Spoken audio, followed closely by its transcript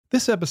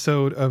This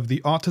episode of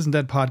the Autism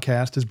Dead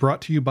podcast is brought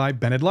to you by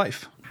Bennett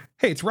Life.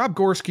 Hey, it's Rob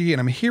Gorski,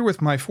 and I'm here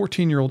with my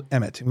 14-year-old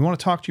Emmett. And we want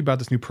to talk to you about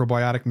this new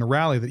probiotic,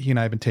 Neurali, that he and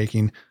I have been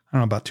taking, I don't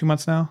know, about 2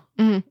 months now?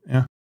 Mm-hmm.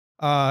 Yeah.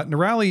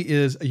 Neurali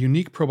is a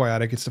unique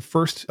probiotic. It's the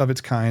first of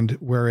its kind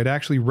where it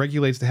actually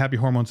regulates the happy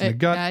hormones in the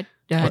gut.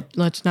 Dad,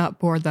 let's not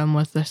bore them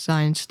with the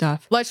science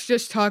stuff. Let's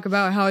just talk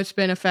about how it's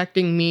been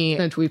affecting me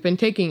since we've been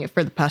taking it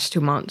for the past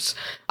 2 months.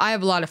 I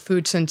have a lot of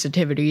food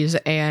sensitivities,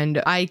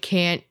 and I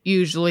can't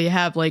usually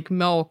have like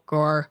milk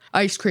or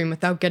ice cream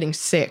without getting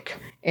sick.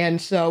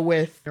 And so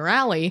with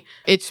Neurali,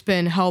 it's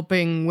been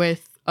helping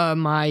with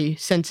my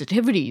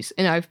sensitivities,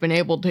 and I've been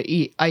able to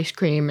eat ice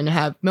cream and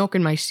have milk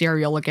in my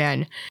cereal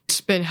again. It's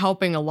been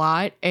helping a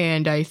lot,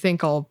 and I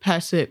think I'll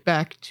pass it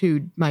back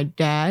to my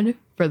dad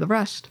for the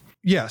rest.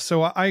 Yeah,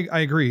 so I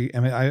agree.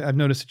 I mean, I've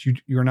noticed that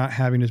you're not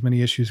having as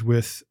many issues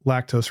with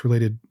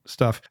lactose-related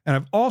stuff. And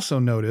I've also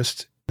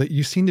noticed that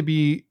you seem to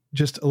be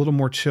just a little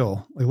more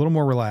chill, like a little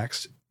more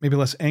relaxed, maybe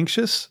less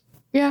anxious.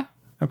 Yeah.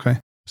 Okay.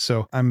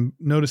 So I'm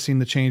noticing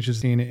the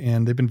changes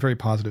and they've been very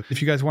positive.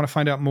 If you guys want to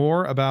find out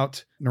more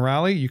about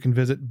Neurali, you can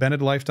visit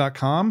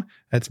BennettLife.com.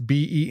 That's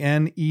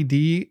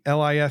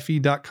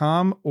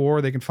BENEDLIFE.com,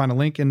 or they can find a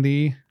link in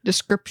the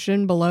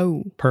description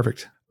below.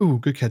 Perfect. Ooh,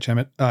 good catch,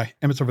 Emmett.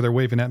 Emmett's over there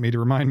waving at me to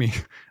remind me.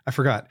 I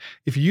forgot.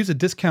 If you use a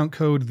discount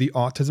code, the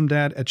Autism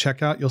Dad, at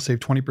checkout, you'll save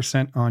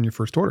 20% on your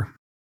first order.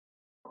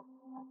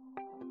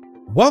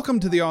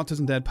 Welcome to the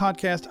Autism Dad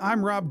podcast.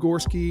 I'm Rob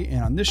Gorski,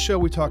 and on this show,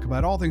 we talk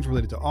about all things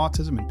related to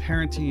autism and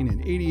parenting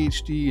and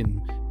ADHD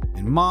and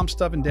mom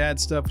stuff and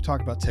dad stuff. We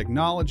talk about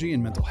technology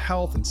and mental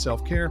health and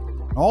self-care,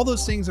 and all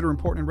those things that are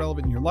important and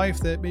relevant in your life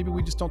that maybe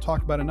we just don't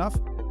talk about enough.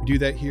 We do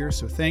that here,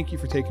 so thank you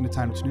for taking the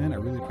time to tune in. I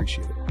really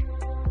appreciate it.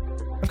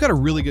 I've got a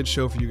really good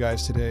show for you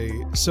guys today.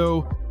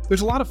 So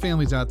there's a lot of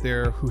families out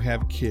there who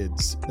have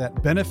kids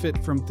that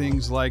benefit from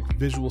things like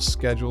visual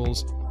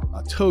schedules,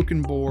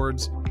 token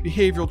boards,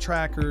 behavioral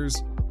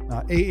trackers,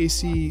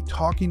 AAC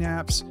talking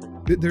apps.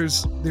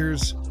 There's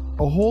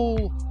a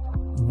whole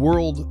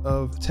world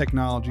of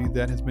technology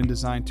that has been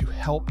designed to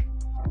help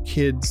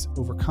kids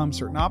overcome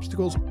certain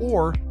obstacles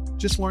or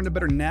just learn to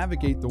better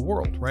navigate the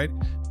world, right?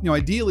 You know,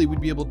 ideally, we'd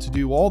be able to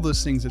do all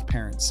those things as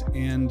parents.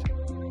 And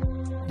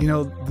you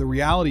know, the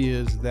reality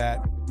is that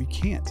we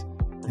can't,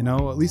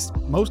 at least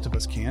most of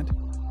us can't.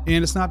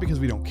 And it's not because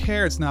we don't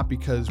care. It's not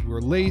because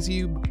we're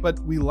lazy, but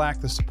we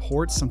lack the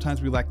support.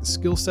 Sometimes we lack the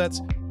skill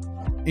sets.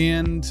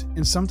 And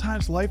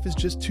sometimes life is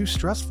just too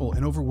stressful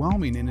and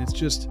overwhelming. And it's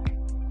just,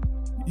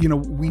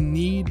 we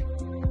need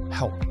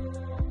help,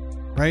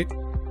 right?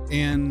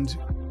 And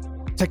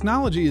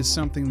technology is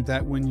something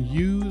that when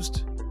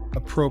used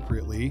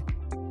appropriately,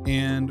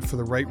 and for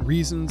the right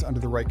reasons, under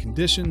the right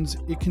conditions,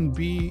 it can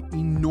be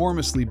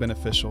enormously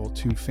beneficial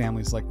to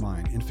families like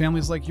mine and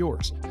families like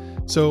yours.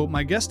 So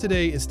my guest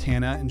today is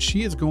Tanna, and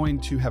she is going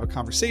to have a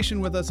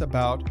conversation with us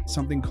about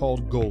something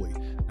called Goalie.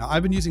 Now,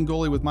 I've been using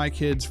Goalie with my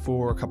kids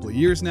for a couple of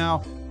years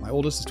now. My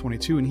oldest is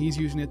 22, and he's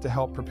using it to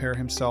help prepare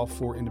himself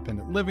for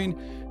independent living.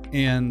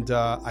 And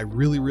I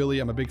really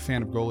am a big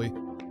fan of Goalie.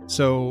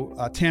 So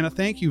Tanna,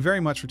 thank you very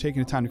much for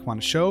taking the time to come on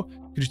the show.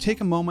 Could you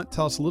take a moment,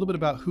 tell us a little bit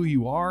about who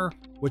you are,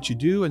 what you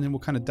do, and then we'll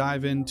kind of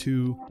dive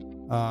into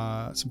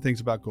some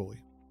things about Goalie.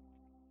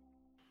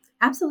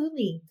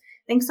 Absolutely.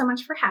 Thanks so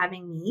much for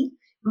having me.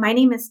 My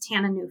name is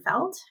Tanna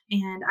Neufeld,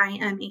 and I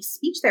am a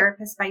speech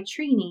therapist by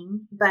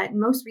training, but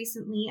most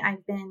recently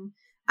I've been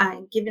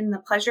given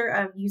the pleasure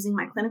of using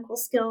my clinical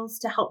skills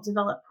to help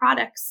develop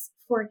products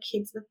for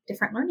kids with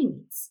different learning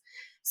needs.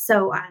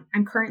 So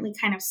I'm currently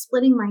kind of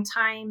splitting my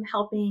time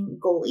helping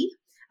Goalie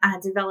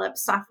develop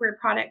software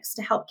products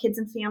to help kids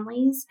and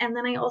families. And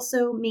then I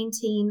also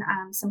maintain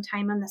some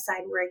time on the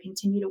side where I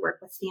continue to work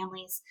with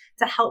families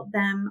to help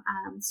them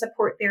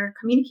support their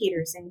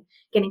communicators in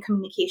getting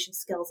communication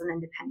skills and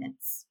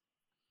independence.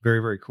 Very,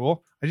 very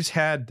cool. I just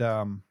had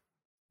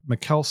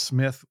Mikkel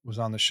Smith was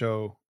on the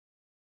show.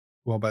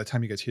 Well, by the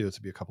time you guys hear this,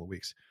 it'll be a couple of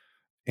weeks.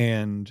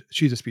 And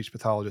she's a speech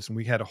pathologist. And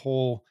we had a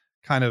whole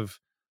kind of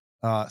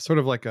sort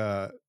of like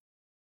a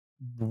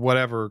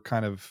whatever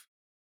kind of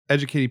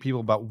educating people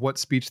about what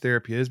speech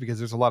therapy is, because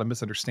there's a lot of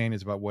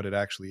misunderstandings about what it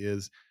actually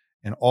is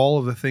and all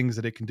of the things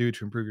that it can do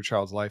to improve your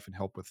child's life and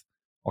help with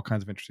all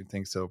kinds of interesting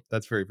things. So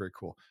that's very, very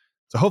cool.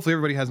 So hopefully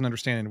everybody has an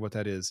understanding of what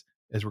that is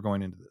as we're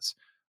going into this.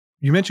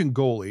 You mentioned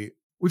Goalie.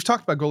 We've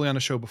talked about Goalie on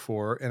the show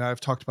before, and I've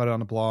talked about it on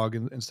the blog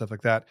and stuff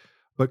like that.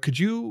 But could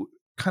you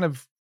kind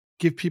of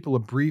give people a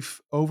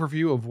brief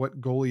overview of what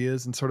Goalie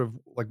is and sort of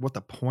like what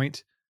the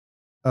point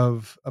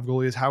of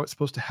Goalie is, how it's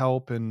supposed to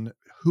help and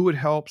who it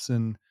helps,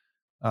 and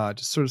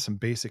just sort of some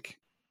basic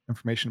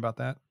information about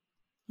that?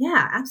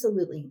 Yeah,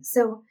 absolutely.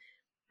 So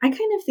I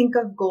kind of think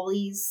of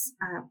Goalie's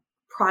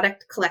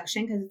product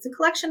collection because it's a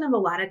collection of a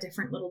lot of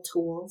different little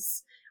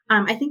tools.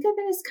 I think of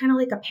it as kind of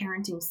like a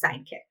parenting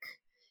sidekick,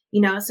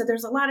 so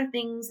there's a lot of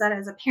things that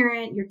as a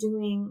parent you're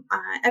doing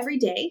every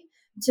day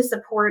to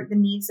support the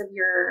needs of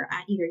your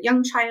either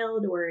young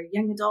child or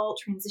young adult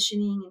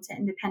transitioning into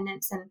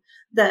independence. And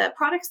the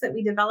products that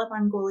we develop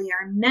on Goalie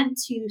are meant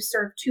to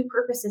serve two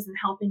purposes in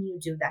helping you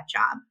do that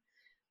job.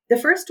 The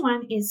first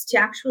one is to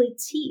actually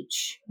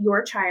teach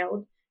your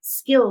child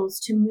skills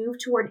to move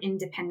toward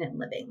independent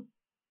living.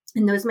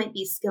 And those might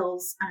be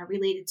skills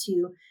related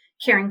to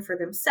caring for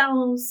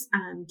themselves,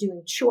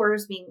 doing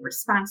chores, being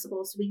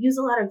responsible. So we use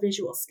a lot of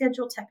visual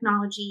schedule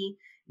technology,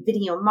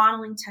 video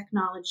modeling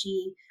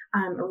technology,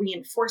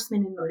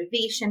 reinforcement and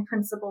motivation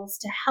principles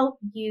to help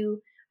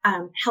you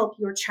help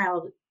your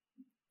child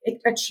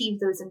achieve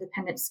those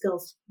independent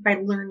skills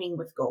by learning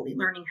with Goalie,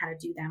 learning how to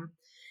do them.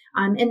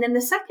 And then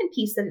the second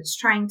piece that it's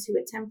trying to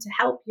attempt to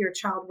help your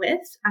child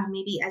with,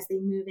 maybe as they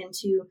move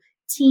into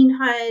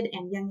teenhood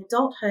and young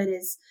adulthood,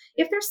 is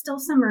if there's still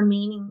some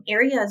remaining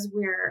areas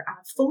where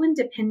full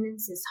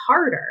independence is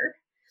harder,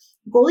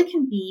 Goalie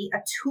can be a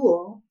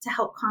tool to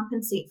help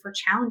compensate for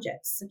challenges,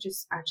 such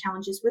as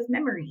challenges with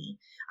memory,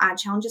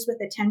 challenges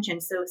with attention.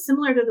 So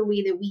similar to the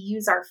way that we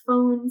use our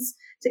phones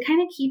to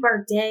kind of keep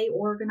our day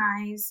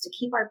organized, to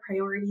keep our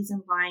priorities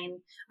in line,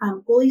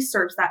 Goalie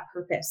serves that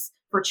purpose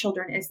for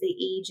children as they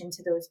age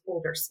into those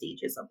older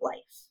stages of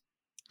life.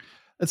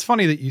 It's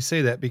funny that you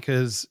say that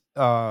because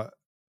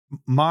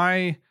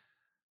my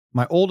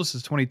oldest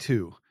is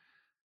 22,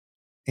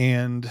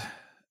 and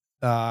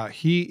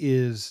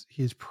he's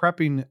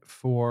prepping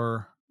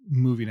for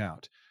moving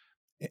out,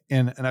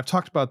 and I've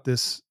talked about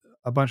this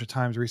a bunch of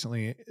times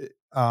recently.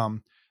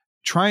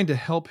 Trying to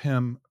help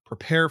him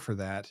prepare for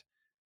that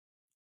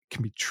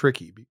can be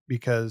tricky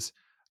because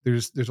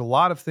there's a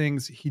lot of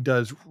things he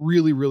does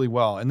really, really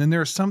well, and then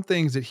there are some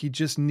things that he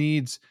just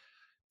needs.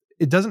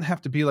 It doesn't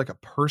have to be like a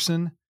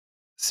person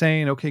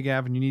saying, "Okay,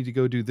 Gavin, you need to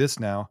go do this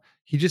now."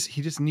 He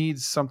just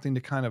needs something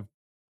to kind of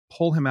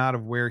pull him out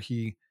of where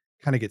he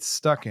kind of gets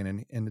stuck in,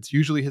 and it's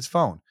usually his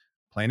phone,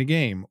 playing a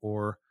game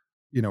or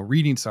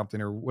reading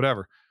something or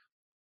whatever.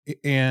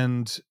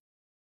 And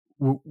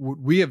what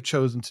we have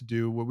chosen to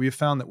do, what we have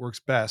found that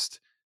works best,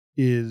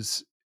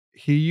 is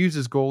he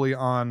uses Goalie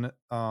on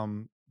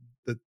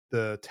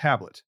the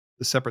tablet,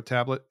 the separate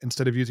tablet,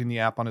 instead of using the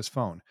app on his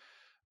phone.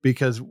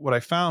 Because what I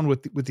found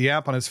with the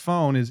app on his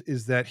phone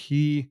is that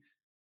he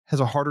has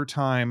a harder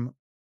time.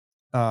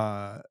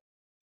 I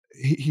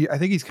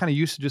think he's kind of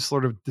used to just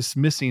sort of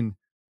dismissing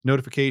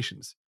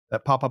notifications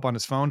that pop up on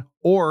his phone,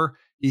 or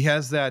he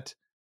has that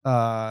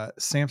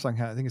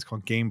Samsung, I think it's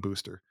called Game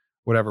Booster,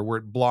 whatever, where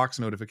it blocks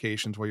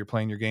notifications while you're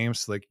playing your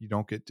games, so like you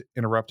don't get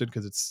interrupted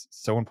because it's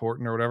so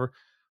important or whatever.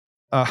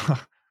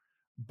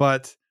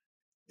 But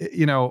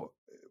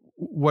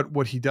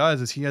what he does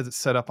is he has it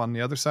set up on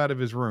the other side of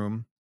his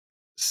room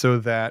so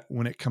that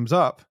when it comes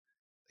up,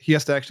 he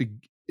has to actually,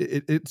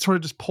 it sort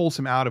of just pulls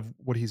him out of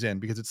what he's in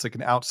because it's like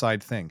an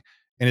outside thing.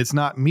 And it's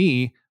not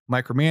me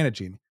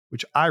micromanaging,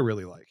 which I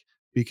really like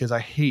because I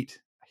hate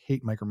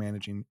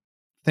micromanaging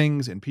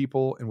things and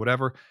people and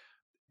whatever.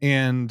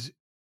 And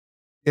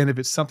if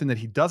it's something that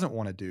he doesn't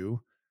want to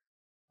do,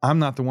 I'm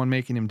not the one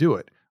making him do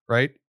it,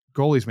 right?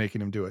 Goalie's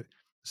making him do it.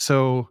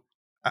 So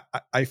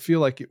I feel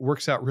like it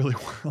works out really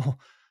well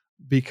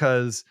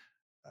because,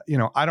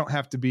 I don't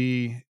have to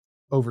be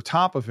over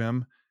top of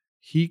him.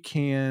 He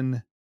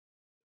can,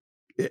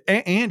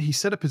 and he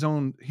set up his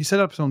own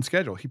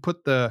schedule. He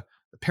put the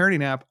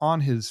parenting app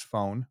on his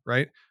phone,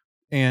 right?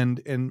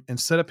 And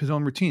set up his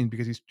own routine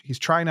because he's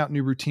trying out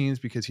new routines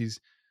because he's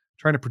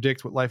trying to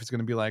predict what life is going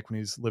to be like when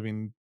he's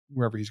living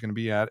wherever he's going to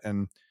be at.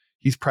 And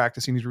he's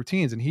practicing these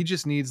routines, and he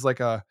just needs like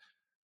a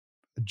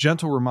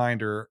gentle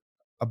reminder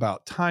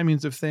about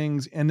timings of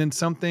things. And then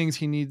some things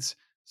he needs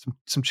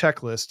some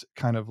checklist,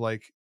 kind of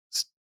like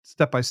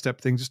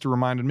step-by-step things just to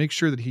remind and make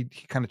sure that he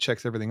kind of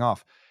checks everything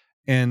off.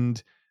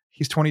 And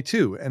he's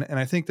 22. And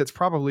I think that's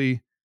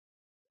probably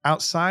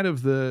outside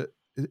of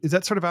is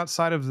that sort of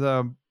outside of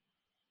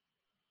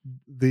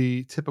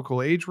the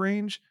typical age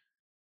range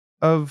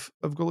of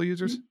Goalie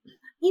users?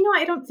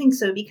 I don't think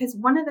so, because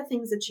one of the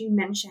things that you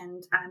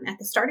mentioned at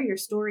the start of your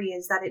story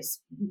is that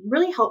it's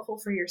really helpful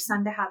for your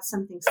son to have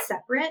something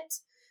separate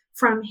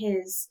from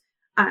his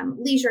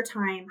leisure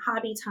time,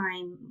 hobby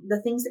time,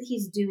 the things that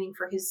he's doing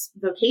for his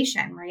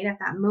vocation, right? At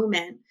that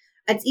moment,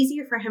 it's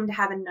easier for him to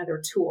have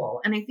another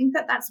tool. And I think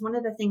that that's one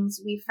of the things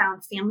we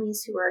found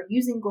families who are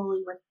using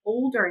Goalie with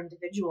older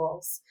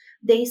individuals,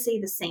 they say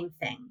the same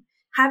thing.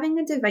 Having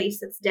a device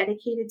that's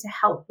dedicated to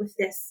help with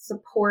this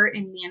support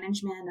and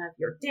management of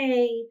your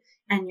day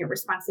and your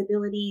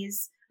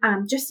responsibilities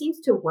just seems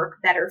to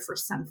work better for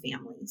some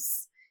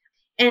families.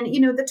 And,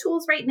 the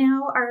tools right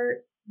now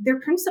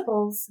they're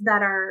principles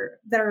that are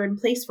in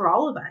place for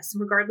all of us,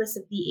 regardless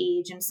of the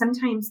age. And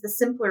sometimes the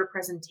simpler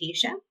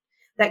presentation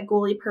that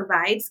Goalie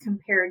provides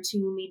compared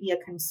to maybe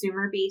a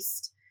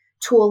consumer-based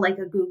tool like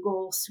a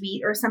Google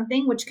Suite or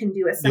something, which can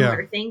do a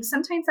similar thing.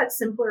 Sometimes that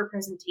simpler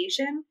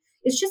presentation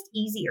is just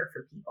easier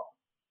for people.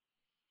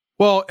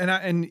 Well,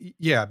 and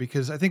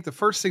because I think the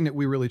first thing that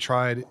we really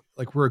tried,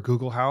 like, we're a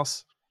Google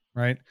house,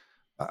 right?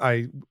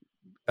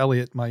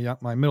 Elliot,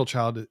 my middle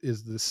child,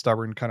 is the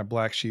stubborn kind of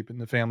black sheep in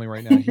the family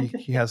right now.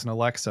 He has an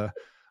Alexa,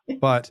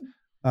 but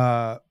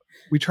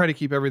we try to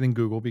keep everything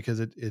Google because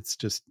it's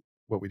just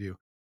what we do.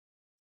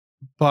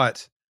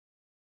 But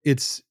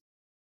it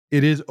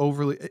is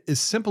overly,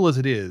 as simple as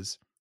it is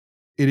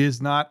it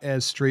is not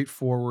as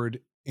straightforward,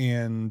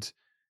 and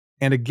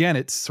again,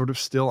 it's sort of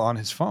still on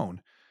his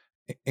phone.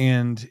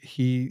 And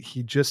he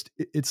just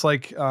it's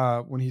like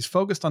when he's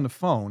focused on the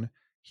phone,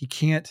 he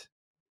can't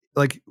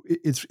like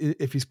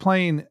if he's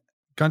playing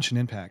Genshin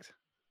Impact,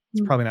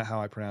 it's Mm. probably not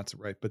how I pronounce it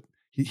right, but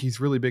he's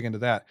really big into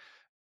that.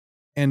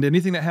 And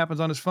anything that happens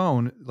on his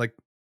phone, like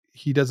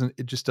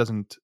it just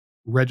doesn't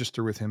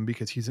register with him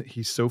because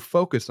he's so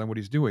focused on what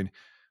he's doing.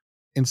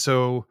 And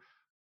so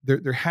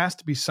there has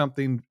to be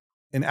something,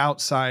 an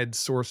outside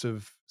source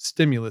of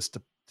stimulus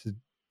to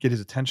get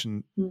his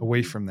attention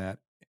away Mhm. from that.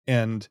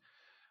 And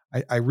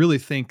I really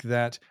think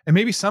that, and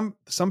maybe some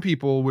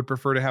people would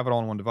prefer to have it all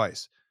on one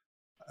device.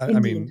 I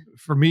Indeed. mean,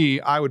 for me,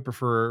 I would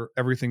prefer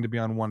everything to be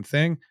on one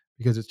thing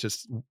because it's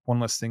just one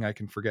less thing I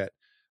can forget.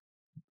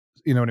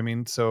 You know what I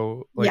mean?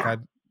 So like Yeah.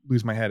 I'd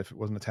lose my head if it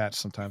wasn't attached.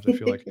 Sometimes I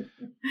feel like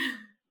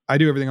I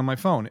do everything on my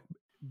phone,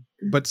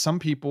 but some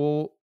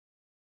people,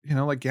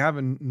 like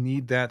Gavin,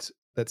 need that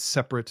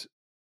separate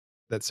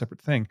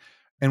thing.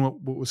 And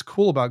what was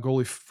cool about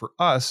goalie for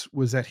us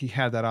was that he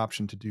had that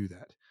option to do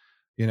that.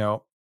 You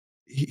know,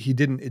 he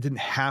didn't. It didn't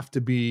have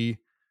to be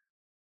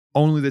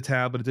only the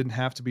tablet. It didn't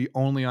have to be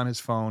only on his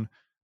phone.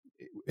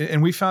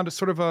 And we found a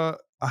sort of a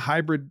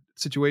hybrid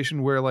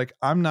situation where like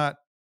I'm not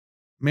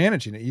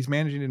managing it. He's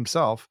managing it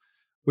himself,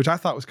 which I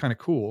thought was kind of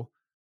cool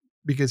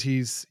because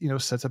he's,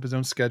 sets up his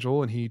own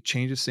schedule and he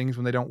changes things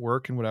when they don't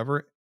work and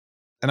whatever.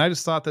 And I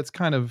just thought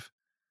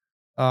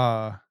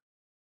uh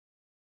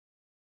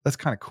that's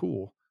kind of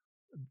cool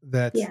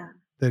that Yeah.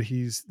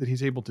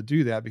 he's able to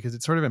do that because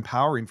it's sort of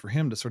empowering for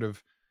him to sort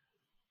of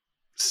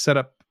set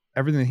up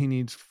everything that he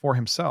needs for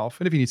himself.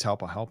 And if he needs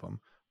help, I'll help him.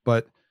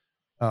 But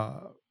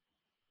uh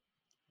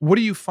what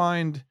do you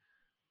find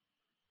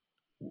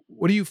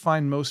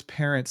most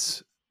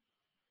parents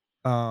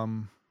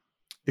um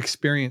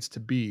experience to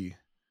be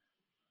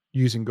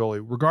using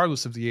goalie,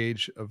 regardless of the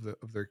age of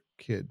their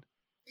kid?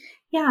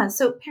 Yeah,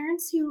 so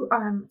parents who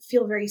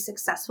feel very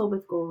successful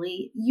with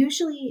goalie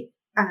usually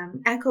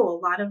echo a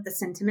lot of the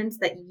sentiments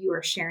that you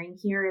are sharing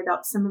here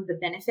about some of the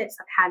benefits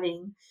of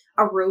having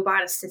a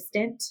robot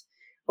assistant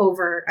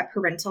over a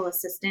parental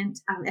assistant,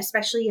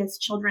 especially as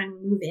children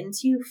move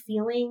into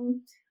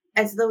feeling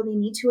as though they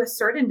need to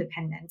assert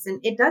independence. And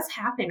it does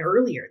happen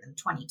earlier than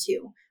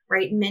 22,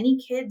 right? Many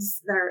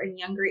kids that are in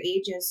younger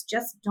ages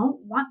just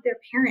don't want their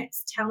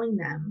parents telling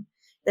them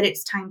that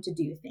it's time to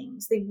do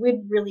things. They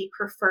would really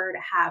prefer to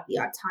have the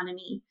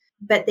autonomy,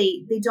 but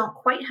they don't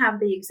quite have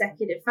the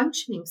executive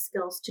functioning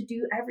skills to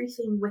do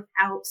everything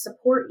without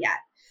support yet.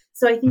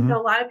 So I think Mhm. that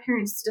a lot of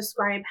parents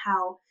describe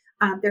how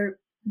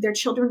their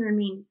children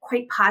remain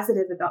quite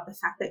positive about the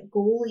fact that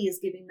goalie is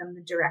giving them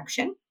the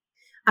direction.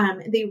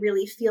 They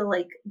really feel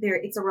like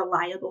it's a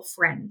reliable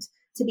friend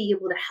to be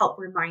able to help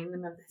remind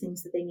them of the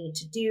things that they need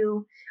to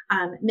do.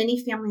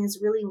 Many families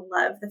really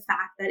love the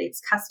fact that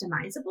it's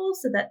customizable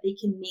so that they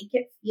can make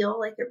it feel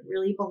like it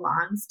really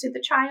belongs to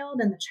the child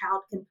and the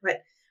child can put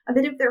a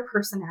bit of their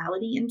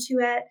personality into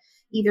it,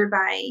 either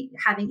by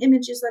having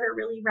images that are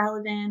really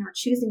relevant or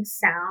choosing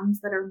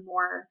sounds that are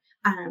more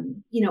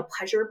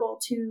pleasurable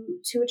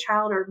to a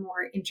child or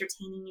more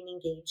entertaining and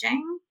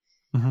engaging.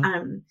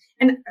 Mhm.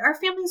 And our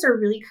families are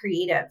really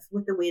creative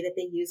with the way that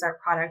they use our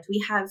product.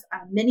 We have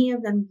many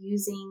of them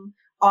using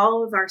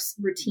all of our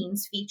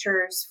routines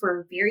features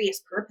for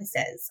various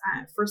purposes.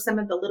 For some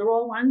of the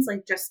literal ones,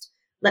 like just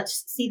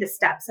let's see the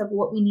steps of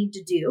what we need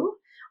to do,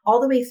 all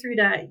the way through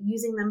to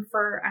using them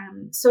for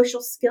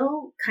social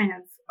skill kind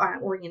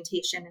of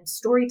orientation and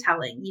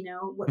storytelling.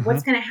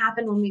 What's Mhm. going to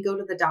happen when we go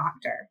to the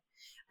doctor?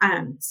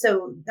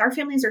 So our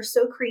families are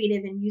so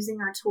creative in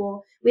using our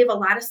tool. We have a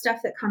lot of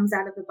stuff that comes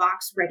out of the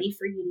box ready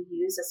for you to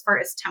use as far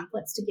as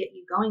templates to get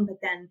you going, but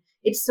then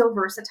it's so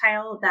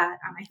versatile that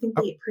I think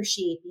I they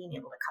appreciate being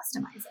able to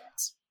customize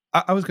it.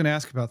 I was gonna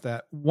ask about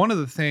that. One of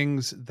the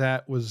things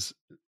that was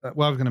I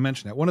was gonna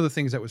mention that. One of the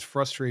things that was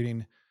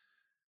frustrating,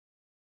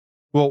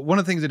 one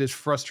of the things that is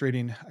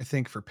frustrating, I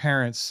think, for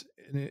parents,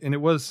 and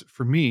it was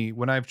for me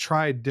when I've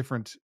tried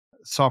different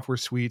software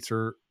suites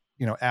or,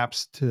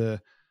 apps to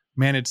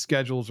manage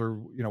schedules or,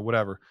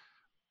 whatever.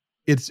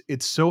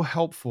 It's so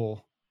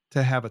helpful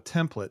to have a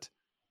template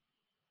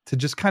to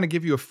just kinda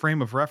give you a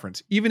frame of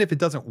reference. Even if it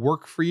doesn't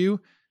work for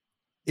you,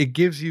 it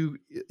gives you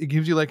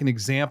like an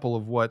example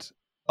of what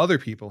other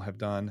people have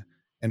done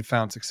and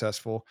found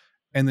successful,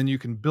 and then you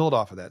can build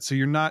off of that. So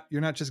you're not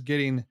just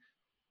getting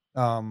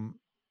um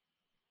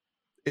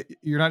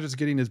you're not just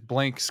getting this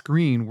blank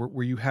screen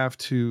where you have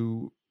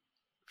to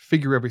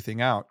figure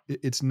everything out.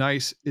 It's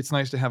nice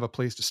to have a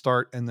place to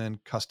start and then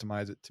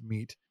customize it to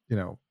meet,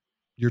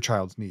 your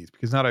child's needs,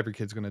 because not every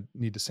kid's going to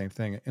need the same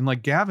thing. And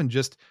like Gavin,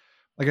 just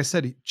like I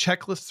said,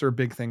 checklists are a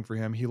big thing for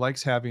him. He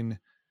likes having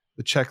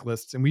the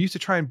checklists, and we used to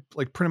try and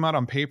like print them out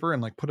on paper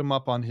and like put them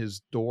up on his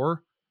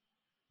door,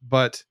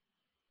 but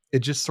it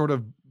just sort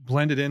of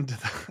blended into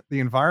the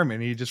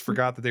environment. He just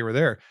forgot that they were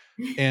there.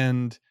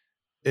 And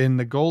in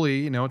the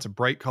goalie, it's a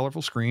bright,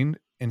 colorful screen,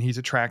 and he's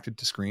attracted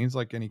to screens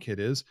like any kid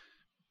is.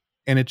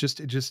 And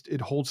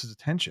it holds his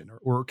attention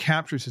or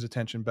captures his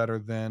attention better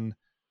than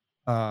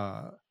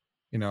uh,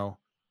 you know,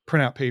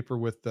 printout paper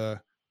with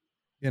the,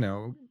 you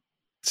know,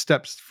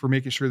 steps for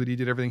making sure that he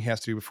did everything he has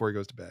to do before he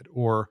goes to bed.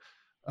 Or,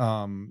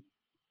 um,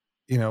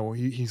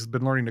 he's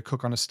been learning to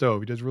cook on a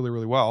stove. He does really,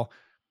 really well,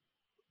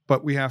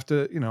 but we have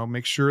to,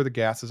 make sure the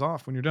gas is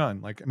off when you're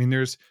done. Like, I mean,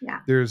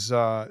 Yeah. there's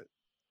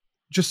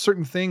just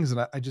certain things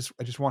that I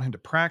just want him to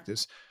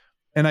practice,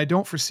 and I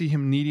don't foresee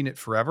him needing it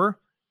forever.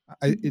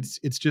 Mhm.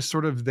 It's just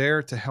sort of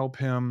there to help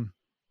him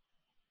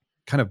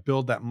kind of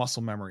build that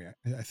muscle memory.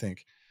 I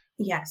think.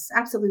 Yes,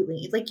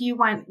 absolutely. Like you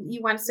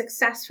want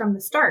success from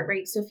the start,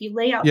 right? So if you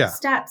lay out the Yeah.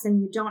 steps and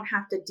you don't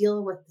have to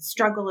deal with the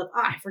struggle of,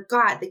 oh, I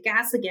forgot the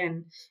gas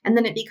again, and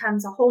then it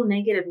becomes a whole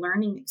negative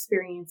learning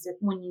experience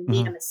when you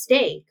made a Mhm.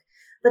 mistake.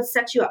 Let's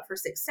set you up for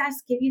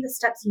success, give you the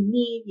steps you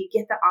need, you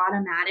get the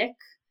automatic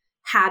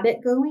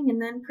habit going,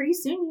 and then pretty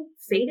soon you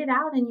fade it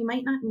out and you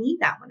might not need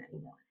that one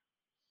anymore.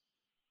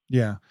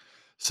 Yeah.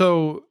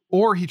 So,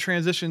 or he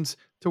transitions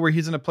to where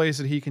he's in a place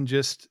that he can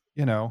just,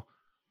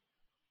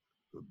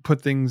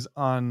 put things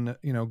on,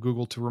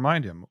 Google to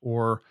remind him,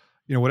 or,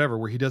 whatever,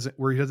 where he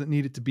doesn't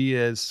need it to be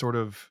as sort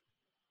of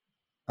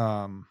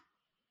um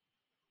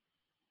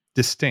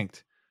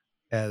distinct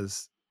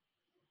as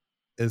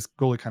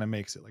goalie kind of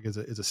makes it, like as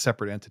a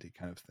separate entity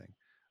kind of thing.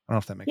 I don't know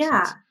if that makes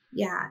Yeah, sense.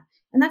 yeah.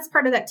 And that's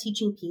part of that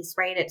teaching piece,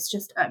 right? It's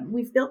just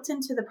we've built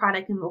into the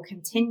product and we'll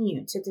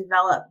continue to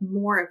develop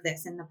more of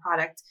this in the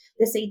product.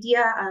 This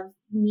idea of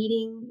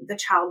meeting the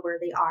child where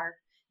they are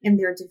in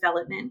their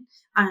development.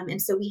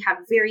 And so we have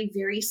very,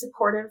 very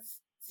supportive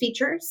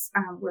features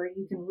where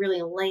you can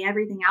really lay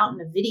everything out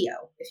in a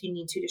video if you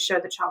need to show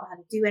the child how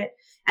to do it.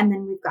 And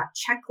then we've got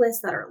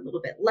checklists that are a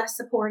little bit less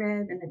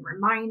supportive, and then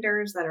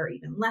reminders that are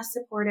even less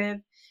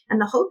supportive.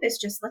 And the hope is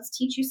just let's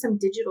teach you some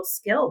digital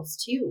skills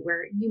too,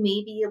 where you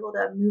may be able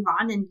to move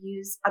on and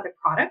use other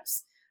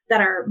products that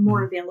are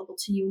more Mhm. available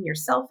to you in your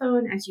cell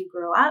phone as you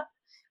grow up.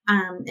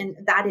 And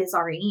that is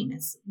our aim: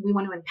 is we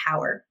want to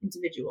empower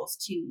individuals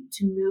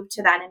to move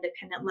to that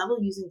independent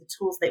level using the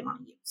tools they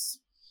want to use.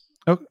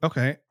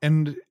 Okay.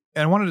 And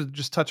I wanted to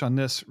just touch on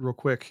this real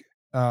quick.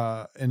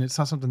 And it's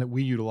not something that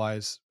we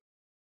utilize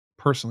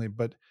personally,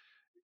 but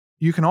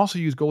you can also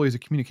use goalie as a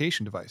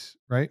communication device,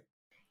 right?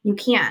 You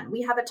can.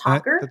 We have a And I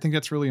talker. think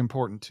that's really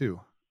important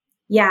too.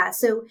 Yeah.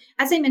 So,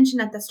 as I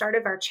mentioned at the start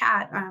of our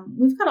chat,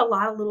 we've got a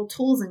lot of little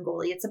tools in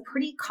Goalie. It's a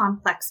pretty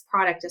complex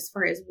product as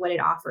far as what it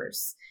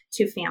offers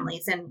to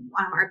families. And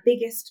our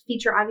biggest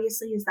feature,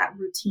 obviously, is that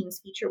routines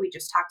feature we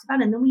just talked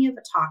about. And then we have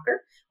a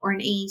talker or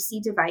an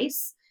AAC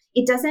device.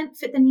 It doesn't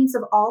fit the needs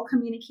of all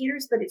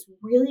communicators, but it's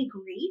really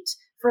great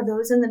for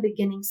those in the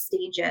beginning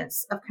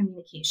stages of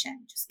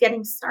communication, just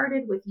getting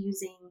started with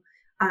using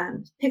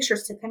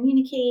pictures to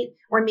communicate,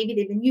 or maybe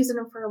they've been using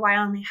them for a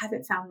while and they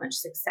haven't found much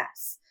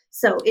success.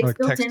 So it's Like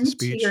built text to into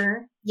speech.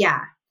 it's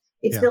Yeah.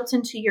 built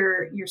into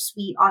your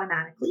suite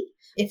automatically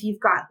if you've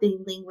got the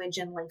language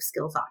and life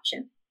skills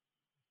option.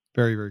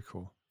 Very, very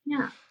cool.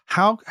 Yeah.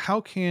 How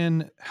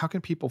can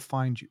people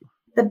find you?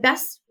 The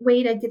best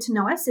way to get to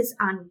know us is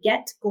on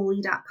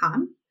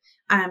getgoalie.com.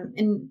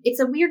 And it's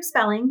a weird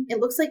spelling. It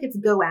looks like it's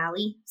Go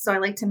Alley. So I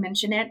like to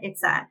mention it.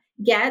 It's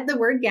get, the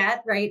word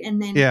get, right?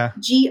 And then Yeah.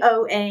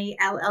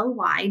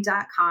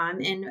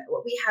 GOALLY.com. And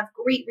we have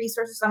great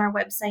resources on our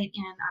website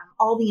and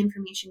all the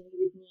information you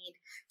would need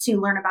to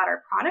learn about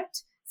our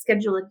product.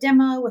 Schedule a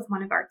demo with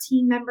one of our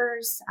team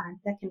members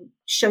that can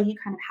show you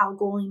kind of how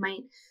Goalie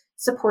might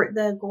support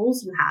the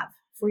goals you have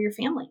for your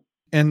family.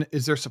 And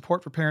is there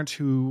support for parents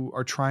who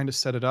are trying to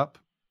set it up?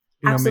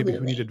 Maybe who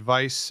need Absolutely.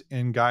 advice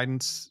and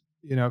guidance,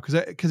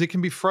 because it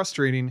can be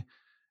frustrating,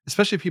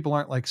 especially if people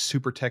aren't like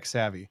super tech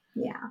savvy.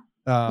 Yeah.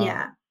 Uh,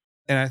 Yeah.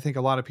 and I think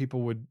a lot of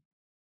people would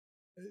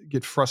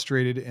get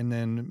frustrated and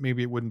then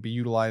maybe it wouldn't be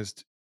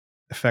utilized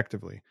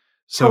effectively.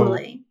 So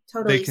Totally. they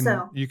Totally. can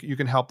So, you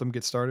can help them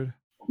get started.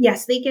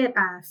 yes, they get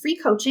free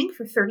coaching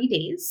for 30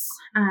 days.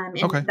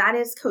 And Okay. that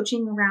is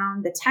coaching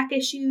around the tech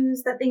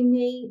issues that they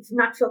may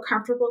not feel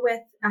comfortable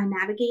with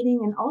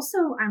navigating. And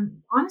also,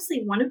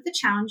 honestly, one of the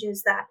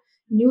challenges that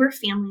newer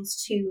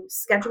families to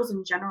schedules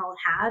in general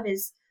have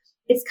is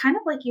it's kind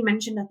of like you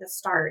mentioned at the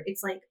start.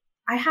 It's like,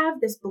 I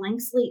have this blank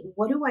slate.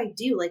 What do I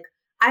do? Like,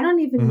 I don't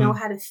even know Mhm.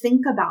 how to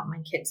think about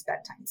my kid's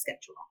bedtime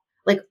schedule.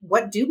 Like,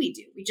 what do?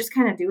 We just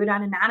kind of do it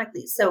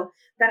automatically. So,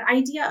 that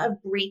idea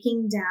of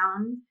breaking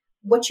down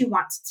what you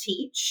want to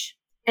teach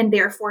and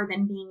therefore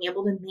then being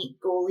able to make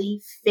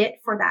goalie fit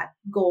for that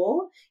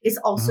goal is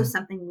also Mhm.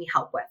 something we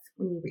help with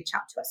when you reach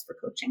out to us for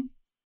coaching.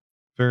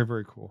 Very,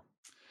 very cool.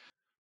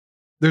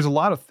 There's a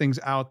lot of things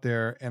out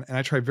there, and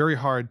I try very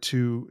hard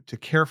to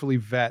carefully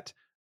vet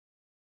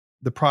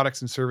the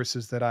products and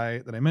services that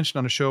I mentioned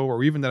on the show,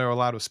 or even that are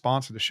allowed to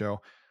sponsor the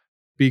show,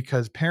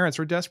 because parents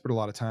are desperate a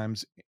lot of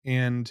times,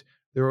 and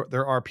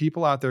there are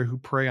people out there who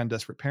prey on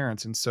desperate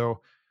parents, and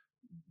so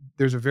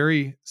there's a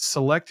very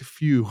select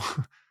few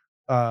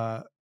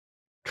uh,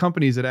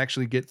 companies that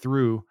actually get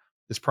through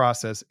this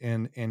process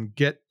and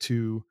get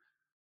to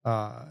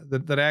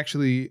that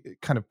actually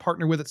kind of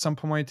partner with at some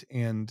point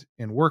and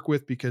work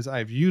with, because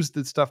I've used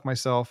this stuff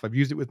myself. I've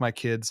used it with my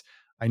kids.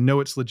 I know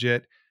it's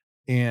legit.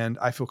 and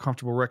I feel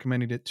comfortable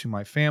recommending it to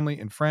my family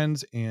and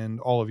friends and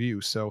all of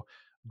you. So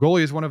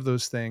Goalie is one of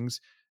those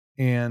things.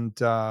 And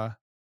do you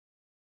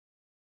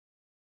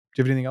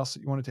have anything else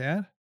that you wanted to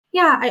add?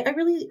 Yeah, I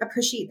really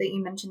appreciate that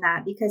you mentioned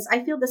that because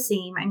I feel the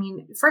same. I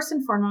mean, first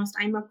and foremost,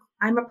 I'm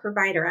a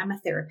provider, I'm a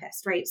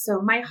therapist, right?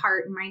 So my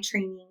heart and my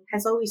training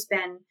has always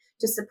been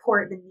to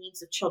support the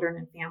needs of children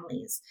and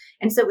families.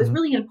 And so it was Mhm,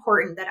 really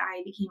important that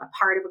I became a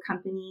part of a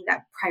company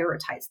that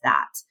prioritized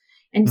that.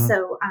 And mhm,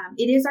 so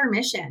it is our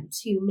mission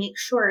to make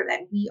sure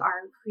that we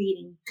are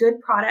creating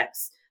good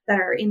products that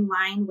are in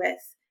line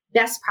with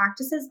best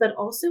practices, but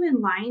also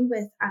in line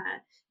with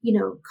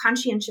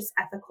conscientious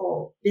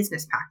ethical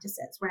business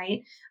practices,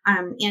 right?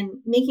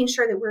 And making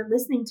sure that we're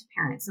listening to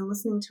parents and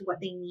listening to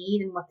what they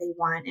need and what they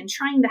want and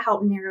trying to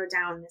help narrow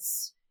down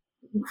this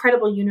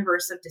incredible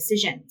universe of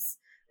decisions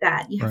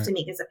that you have right. to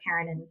make as a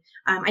parent. And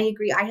I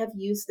agree. I have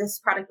used this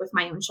product with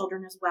my own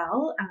children as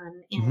well.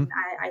 Mhm. And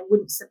I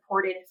wouldn't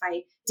support it if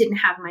I didn't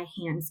have my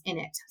hands in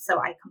it. So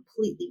I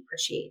completely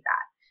appreciate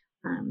that.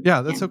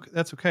 Yeah, that's And okay.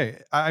 That's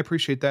okay. I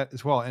appreciate that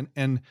as well.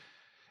 And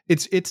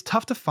it's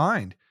tough to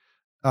find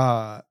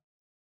uh,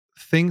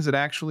 things that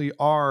actually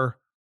are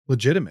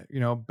legitimate,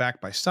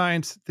 backed by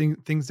science,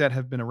 things that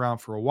have been around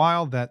for a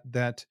while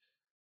that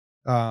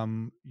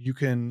you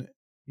can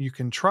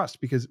trust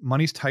because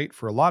money's tight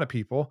for a lot of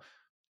people,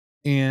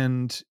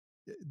 and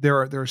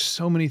there are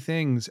so many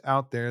things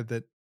out there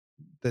that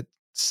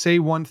say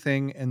one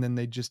thing and then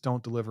they just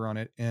don't deliver on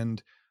it.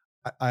 And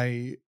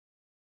I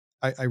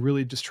I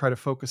really just try to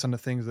focus on the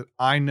things that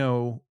I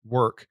know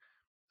work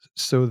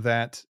so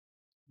that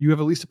you have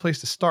at least a place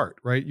to start,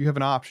 right? You have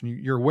an option.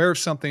 You're aware of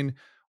something,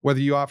 whether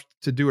you opt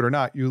to do it or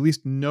not. You at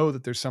least know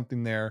that there's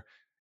something there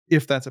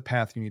if that's a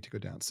path you need to go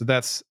down. So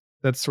that's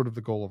sort of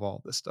the goal of all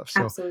of this stuff.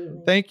 So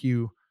absolutely. thank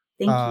you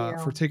Thank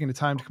for you. taking the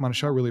time to come on the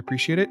show. I really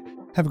appreciate it.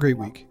 Have a great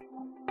week.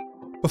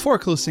 Before I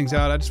close things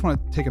out, I just want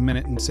to take a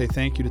minute and say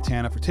thank you to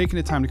Tanna for taking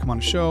the time to come on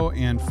the show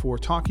and for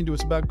talking to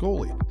us about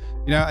Goalie.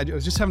 I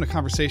was just having a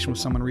conversation with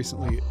someone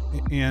recently,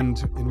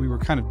 and we were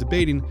kind of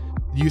debating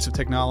the use of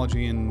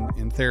technology in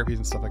therapies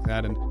and stuff like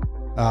that. And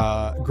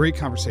great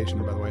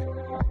conversation, by the way.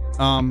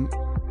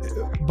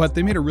 But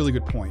they made a really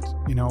good point.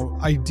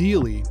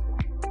 Ideally,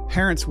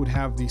 parents would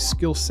have the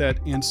skill set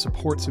and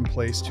supports in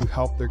place to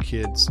help their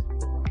kids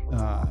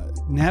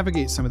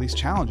navigate some of these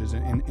challenges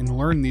and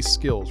learn these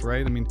skills,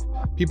 right? I mean,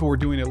 people were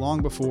doing it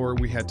long before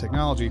we had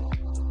technology,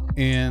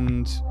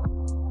 and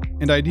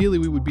ideally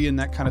we would be in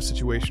that kind of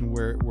situation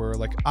where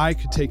like I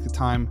could take the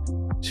time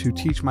to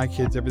teach my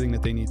kids everything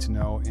that they need to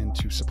know and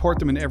to support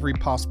them in every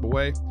possible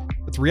way.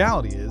 But the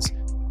reality is,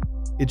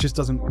 it just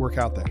doesn't work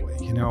out that way.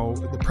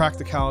 The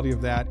practicality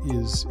of that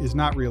is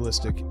not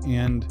realistic,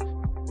 and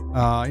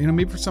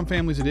maybe for some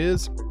families it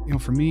is.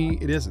 For me,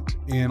 it isn't,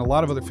 and a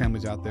lot of other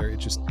families out there, it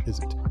just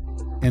isn't.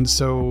 And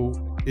so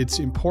it's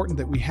important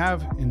that we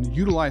have and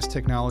utilize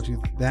technology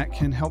that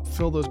can help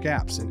fill those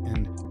gaps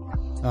and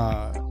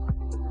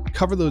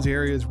cover those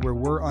areas where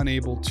we're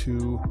unable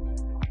to,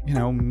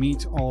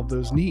 meet all of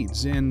those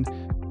needs. And,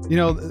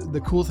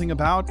 the cool thing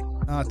about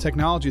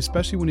technology,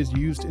 especially when it's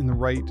used in the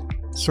right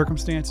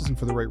circumstances and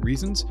for the right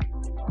reasons,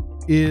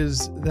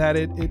 is that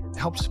it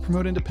helps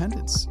promote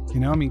independence.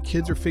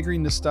 Kids are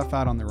figuring this stuff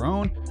out on their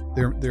own.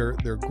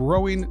 They're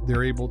growing.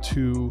 They're able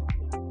to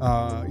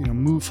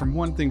move from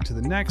one thing to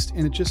the next,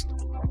 and it's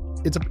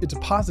a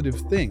positive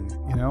thing.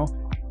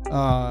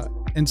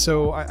 And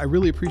so I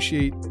really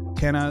appreciate,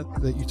 Tanna,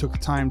 that you took the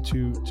time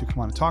to come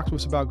on and talk to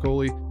us about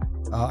Goalie.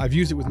 I've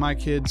used it with my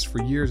kids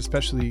for years,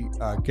 especially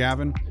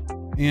Gavin,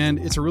 and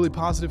it's a really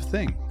positive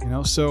thing.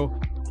 So.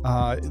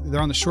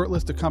 They're on the short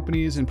list of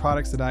companies and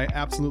products that I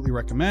absolutely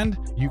recommend.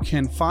 You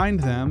can find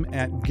them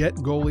at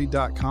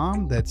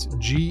getgoalie.com. That's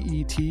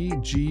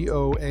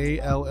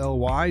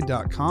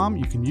GETGOALLY.com.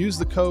 You can use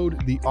the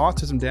code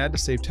TheAutismDad to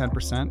save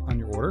 10% on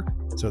your order.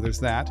 So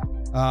there's that.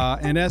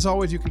 And as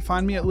always, you can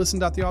find me at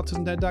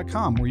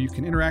listen.theautismdad.com, where you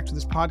can interact with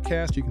this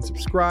podcast. You can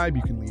subscribe.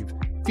 You can leave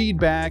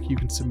feedback. You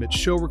can submit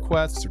show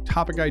requests or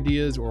topic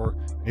ideas, or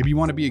maybe you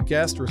want to be a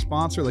guest or a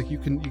sponsor. Like you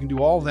can do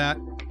all that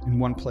in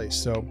one place.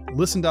 So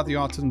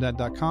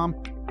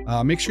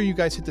listen.theautismdad.com. Make sure you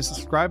guys hit the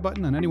subscribe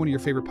button on any one of your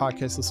favorite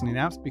podcast listening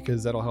apps,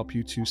 because that'll help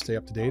you to stay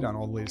up to date on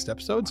all the latest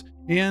episodes.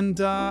 And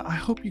I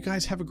hope you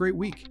guys have a great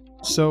week.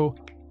 So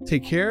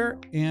take care,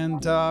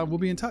 and we'll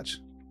be in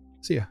touch.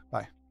 See ya.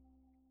 Bye.